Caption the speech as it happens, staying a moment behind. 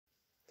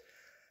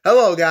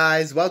Hello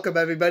guys, welcome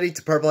everybody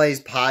to Purple A's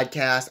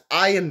podcast.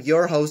 I am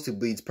your host who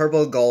bleeds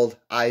purple and gold,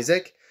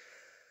 Isaac.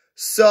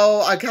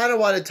 So I kind of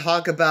want to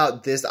talk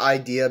about this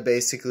idea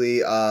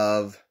basically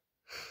of,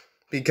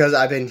 because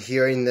I've been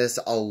hearing this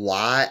a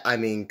lot,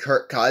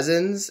 Kirk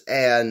Cousins,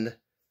 and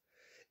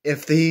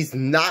if he's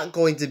not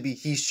going to be,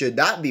 he should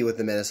not be with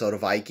the Minnesota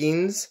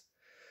Vikings,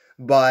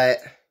 but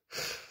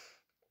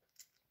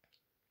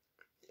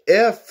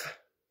if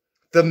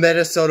the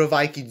Minnesota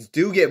Vikings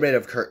do get rid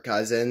of Kirk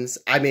Cousins,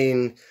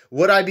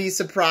 would I be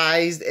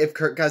surprised if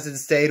Kirk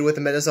Cousins stayed with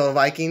the Minnesota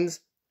Vikings?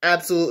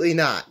 Absolutely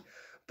not.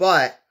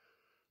 But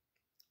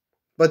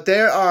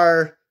there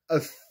are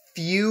a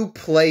few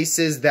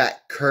places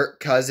that Kirk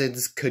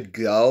Cousins could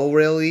go,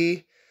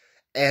 really,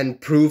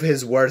 and prove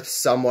his worth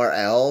somewhere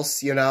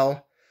else, you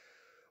know?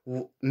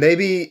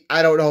 Maybe,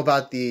 I don't know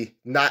about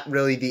not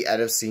really the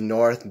NFC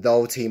North,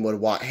 no team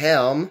would want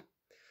him,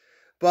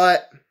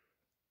 but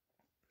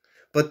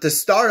to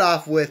start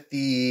off with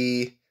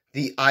the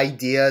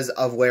ideas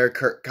of where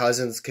Kirk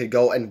Cousins could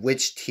go and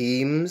which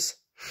teams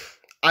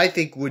I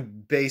think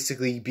would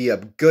basically be a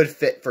good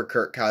fit for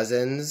Kirk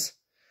Cousins.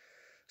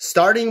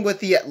 Starting with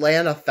the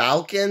Atlanta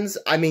Falcons,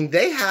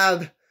 they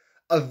have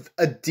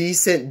a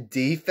decent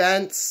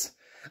defense.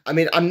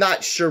 I'm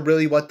not sure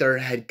really what their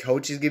head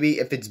coach is going to be.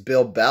 If it's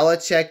Bill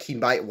Belichick, he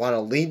might want to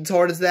lean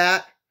towards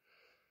that.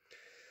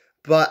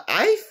 But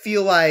I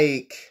feel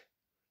like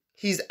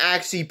he's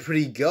actually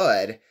pretty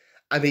good.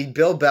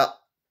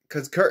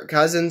 Because Kirk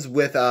Cousins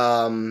with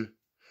a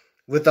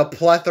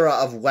plethora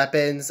of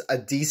weapons, a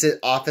decent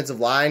offensive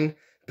line,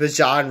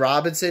 Bijan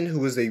Robinson,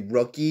 who is a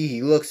rookie,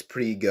 he looks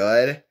pretty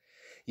good.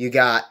 You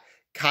got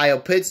Kyle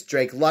Pitts,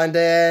 Drake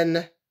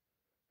London.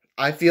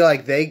 I feel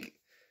like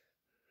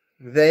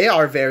they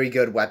are very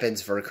good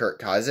weapons for Kirk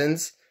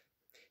Cousins.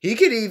 He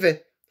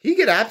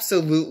could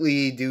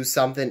absolutely do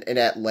something in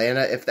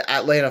Atlanta if the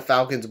Atlanta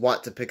Falcons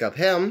want to pick up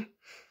him.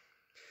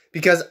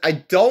 Because I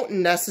don't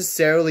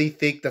necessarily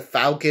think the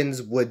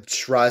Falcons would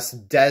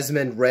trust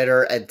Desmond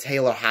Ridder and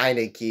Taylor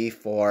Heineke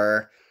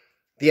for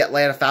the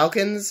Atlanta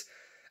Falcons.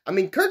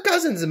 Kirk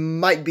Cousins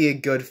might be a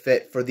good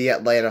fit for the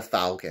Atlanta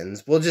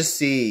Falcons. We'll just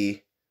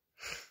see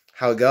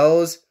how it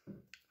goes.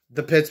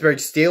 The Pittsburgh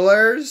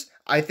Steelers,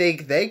 I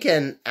think they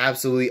can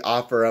absolutely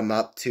offer him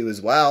up to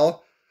as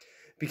well.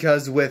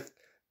 Because with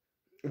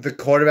the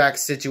quarterback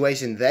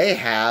situation they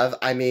have,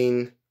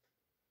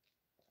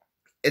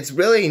 it's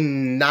really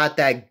not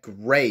that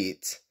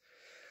great.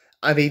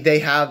 They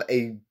have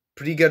a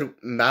pretty good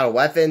amount of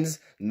weapons.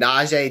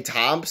 Najee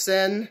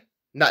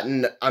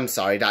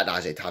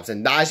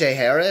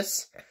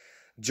Harris.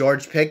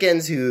 George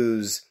Pickens,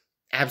 who's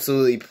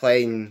absolutely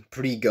playing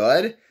pretty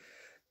good.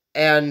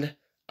 And,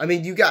 I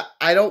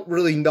don't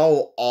really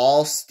know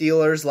all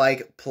Steelers,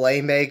 like,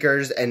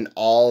 playmakers and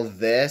all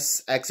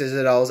this, X's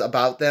and O's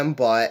about them,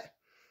 but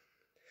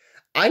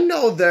I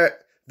know they're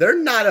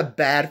not a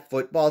bad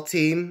football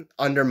team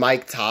under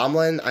Mike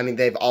Tomlin.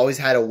 They've always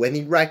had a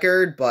winning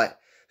record, but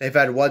they've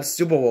had one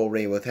Super Bowl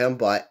ring with him.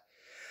 But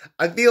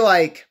I feel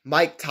like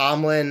Mike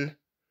Tomlin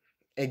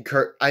and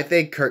I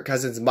think Kirk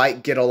Cousins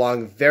might get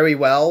along very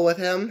well with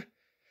him.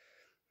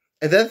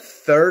 And then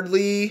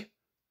thirdly,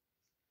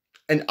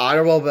 an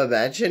honorable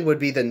mention would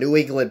be the New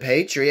England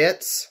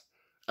Patriots.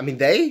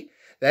 They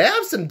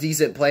have some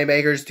decent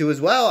playmakers too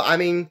as well.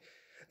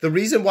 The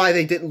reason why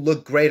they didn't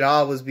look great at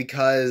all was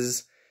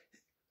because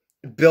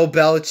Bill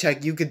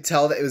Belichick, you could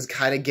tell that it was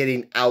kind of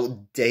getting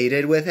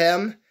outdated with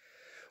him.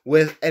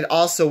 And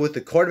also with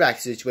the quarterback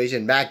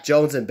situation, Mac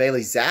Jones and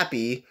Bailey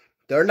Zappi,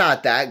 they're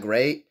not that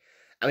great.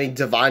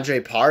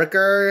 Devondre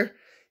Parker,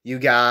 you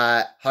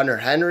got Hunter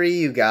Henry,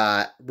 you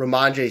got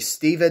Ramondre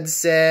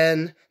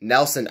Stevenson,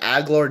 Nelson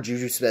Aguilar,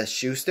 Juju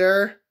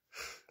Smith-Schuster,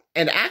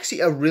 and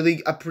actually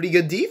a pretty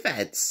good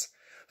defense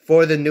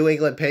for the New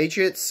England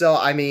Patriots. So,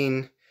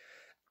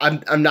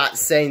 I'm not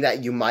saying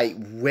that you might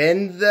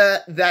win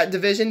that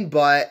division,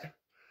 but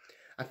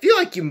I feel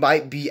like you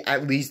might be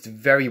at least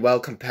very well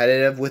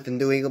competitive with the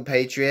New England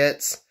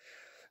Patriots.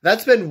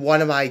 That's been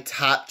one of my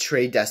top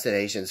trade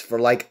destinations for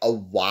like a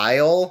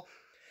while,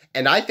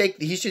 and I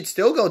think he should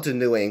still go to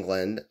New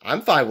England.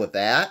 I'm fine with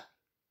that.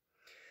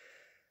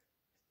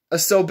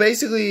 So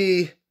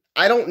basically,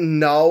 I don't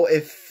know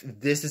if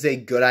this is a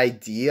good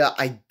idea.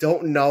 I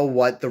don't know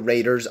what the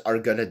Raiders are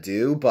going to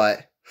do,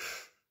 but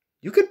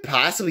you could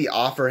possibly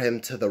offer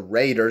him to the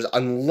Raiders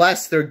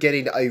unless they're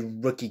getting a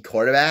rookie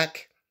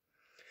quarterback.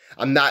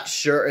 I'm not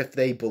sure if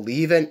they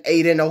believe in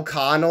Aiden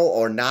O'Connell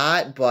or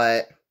not,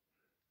 but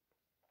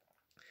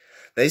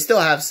they still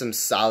have some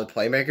solid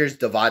playmakers.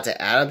 Devontae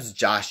Adams,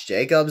 Josh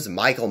Jacobs,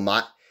 Michael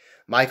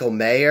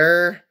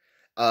Mayer,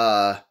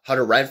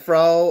 Hunter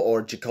Renfrow,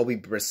 or Jacoby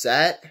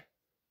Brissett.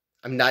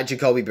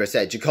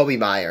 Jacoby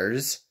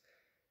Myers.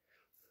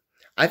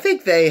 I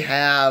think they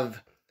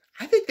have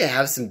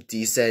some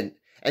decent.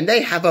 And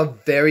they have a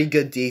very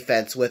good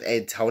defense with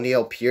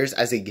Antonio Pierce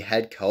as a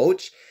head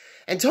coach.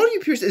 Antonio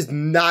Pierce is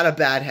not a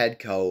bad head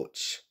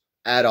coach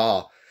at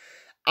all.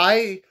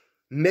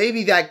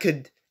 Maybe that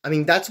could I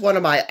mean, that's one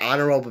of my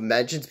honorable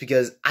mentions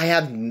because I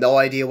have no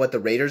idea what the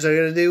Raiders are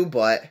going to do,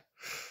 but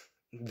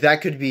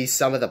that could be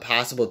some of the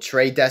possible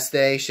trade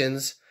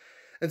destinations.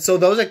 And so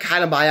those are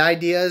kind of my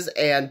ideas.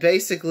 And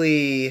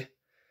basically,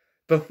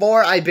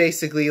 before I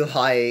basically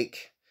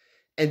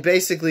and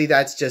basically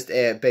that's just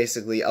it,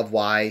 basically, of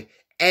why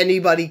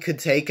anybody could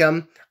take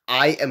him.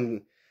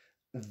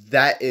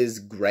 That is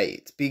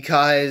great.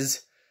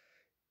 Because,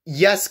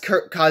 yes,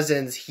 Kirk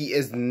Cousins, he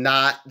is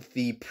not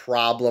the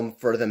problem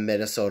for the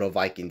Minnesota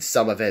Vikings.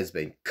 Some of it has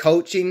been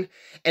coaching.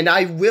 And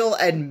I will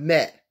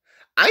admit,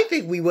 I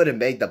think we would have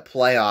made the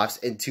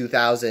playoffs in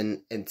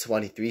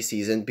 2023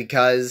 season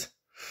because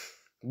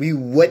we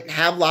wouldn't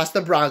have lost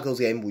the Broncos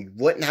game. We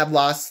wouldn't have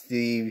lost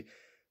the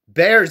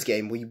Bears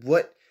game. We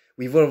would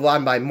have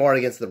won by more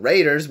against the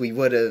Raiders. We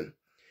wouldn't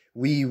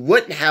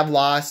have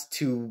lost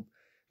to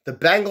the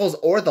Bengals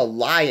or the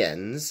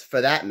Lions for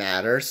that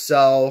matter.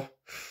 So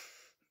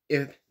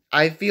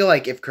I feel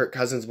like if Kirk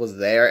Cousins was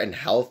there and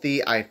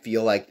healthy, I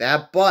feel like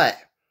that.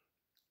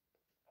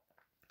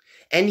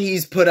 And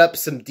he's put up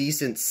some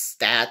decent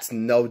stats,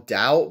 no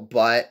doubt,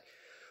 but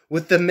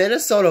with the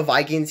Minnesota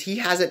Vikings, he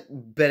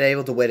hasn't been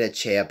able to win a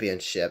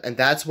championship, and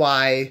that's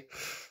why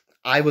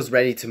I was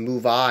ready to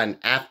move on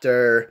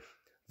after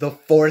the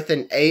 4th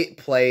and 8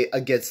 play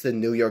against the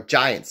New York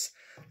Giants.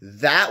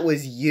 That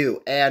was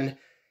you, and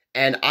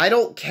I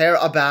don't care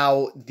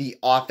about the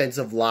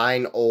offensive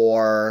line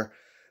or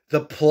the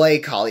play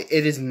calling.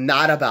 It is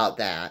not about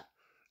that.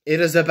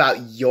 It is about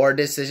your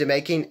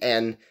decision-making,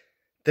 and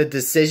the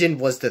decision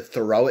was to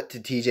throw it to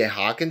TJ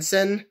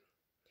Hawkinson.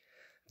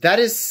 That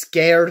is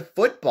scared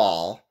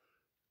football.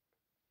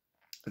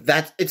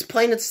 It's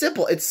plain and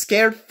simple. It's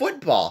scared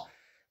football.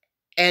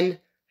 And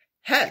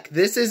heck,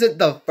 this isn't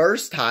the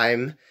first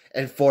time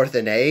in 4th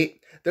and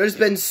 8. There's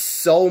been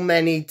so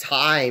many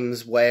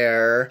times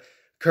where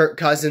Kirk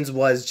Cousins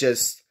was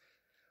just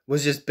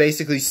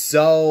basically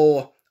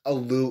so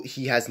aloof.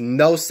 He has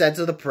no sense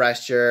of the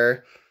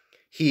pressure.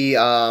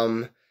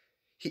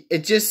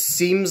 It just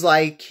seems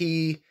like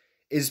he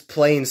is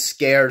playing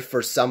scared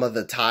for some of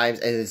the times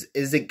and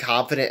isn't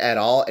confident at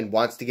all and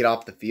wants to get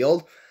off the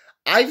field.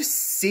 I've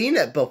seen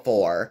it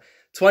before.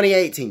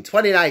 2018,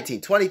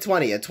 2019,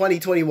 2020, and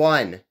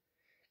 2021,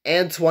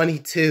 and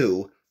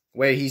 22,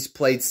 where he's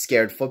played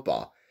scared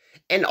football.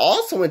 And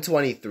also in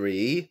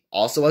 23,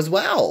 also as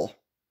well.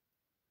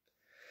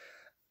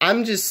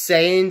 I'm just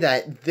saying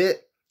that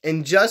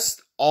in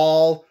just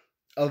all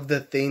of the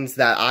things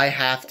that I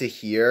have to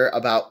hear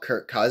about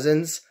Kirk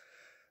Cousins,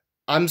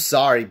 I'm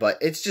sorry, but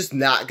it's just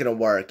not going to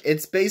work.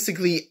 It's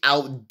basically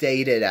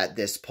outdated at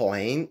this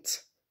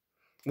point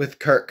with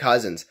Kirk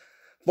Cousins.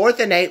 4th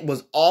and 8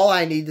 was all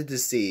I needed to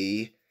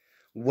see.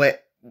 4th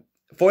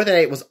and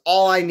 8 was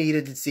all I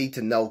needed to see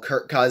to know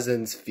Kirk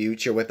Cousins'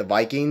 future with the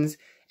Vikings.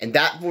 And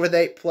that 4th and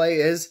 8 play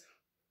is,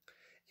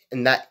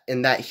 and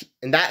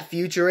that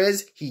future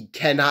is, he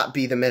cannot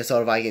be the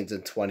Minnesota Vikings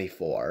in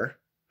 24.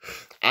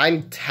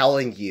 I'm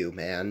telling you,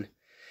 man.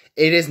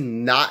 It is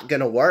not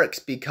going to work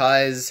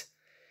because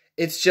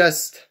it's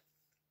just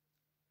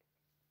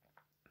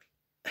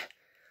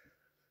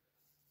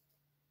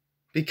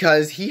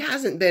because he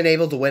hasn't been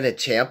able to win a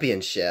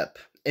championship.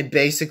 And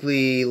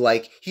basically,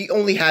 he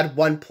only had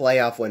one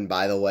playoff win,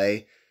 by the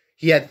way.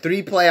 He had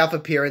 3 playoff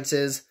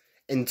appearances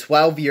in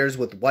 12 years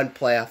with one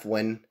playoff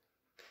win.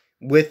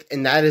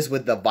 And that is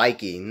with the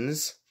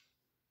Vikings.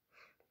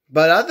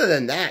 But other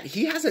than that,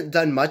 he hasn't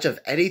done much of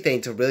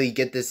anything to really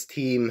get this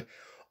team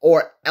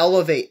or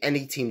elevate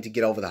any team to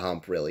get over the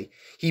hump, really.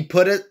 He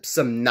put up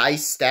some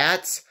nice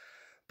stats,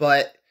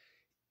 but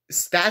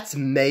stats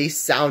may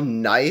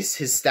sound nice.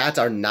 His stats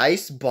are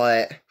nice,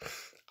 but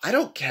I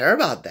don't care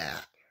about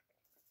that.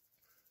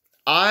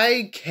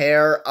 I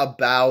care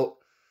about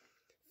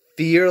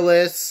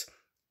fearless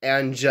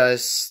and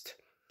just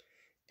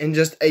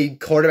a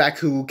quarterback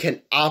who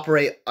can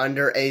operate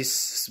under a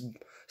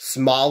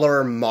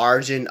smaller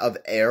margin of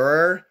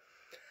error.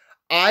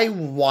 I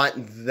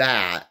want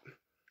that,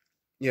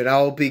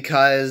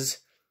 because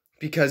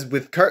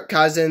with Kirk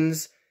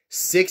Cousins,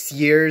 6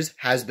 years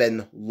has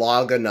been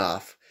long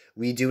enough.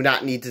 We do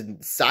not need to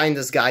sign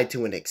this guy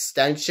to an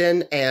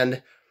extension,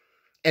 and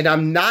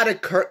I'm not a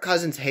Kirk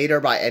Cousins hater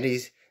by any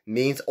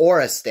means or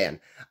a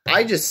stan.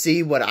 I just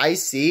see what I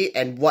see,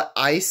 and what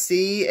I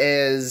see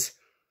is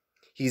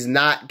he's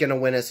not going to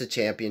win us a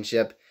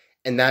championship,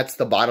 and that's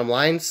the bottom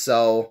line.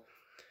 So,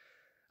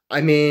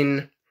 I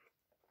mean,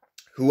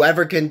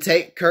 whoever can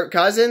take Kirk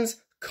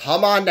Cousins,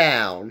 come on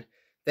down.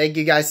 Thank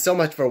you guys so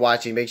much for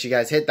watching. Make sure you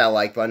guys hit that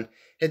like button.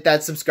 Hit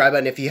that subscribe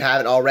button if you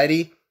haven't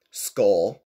already. Skol.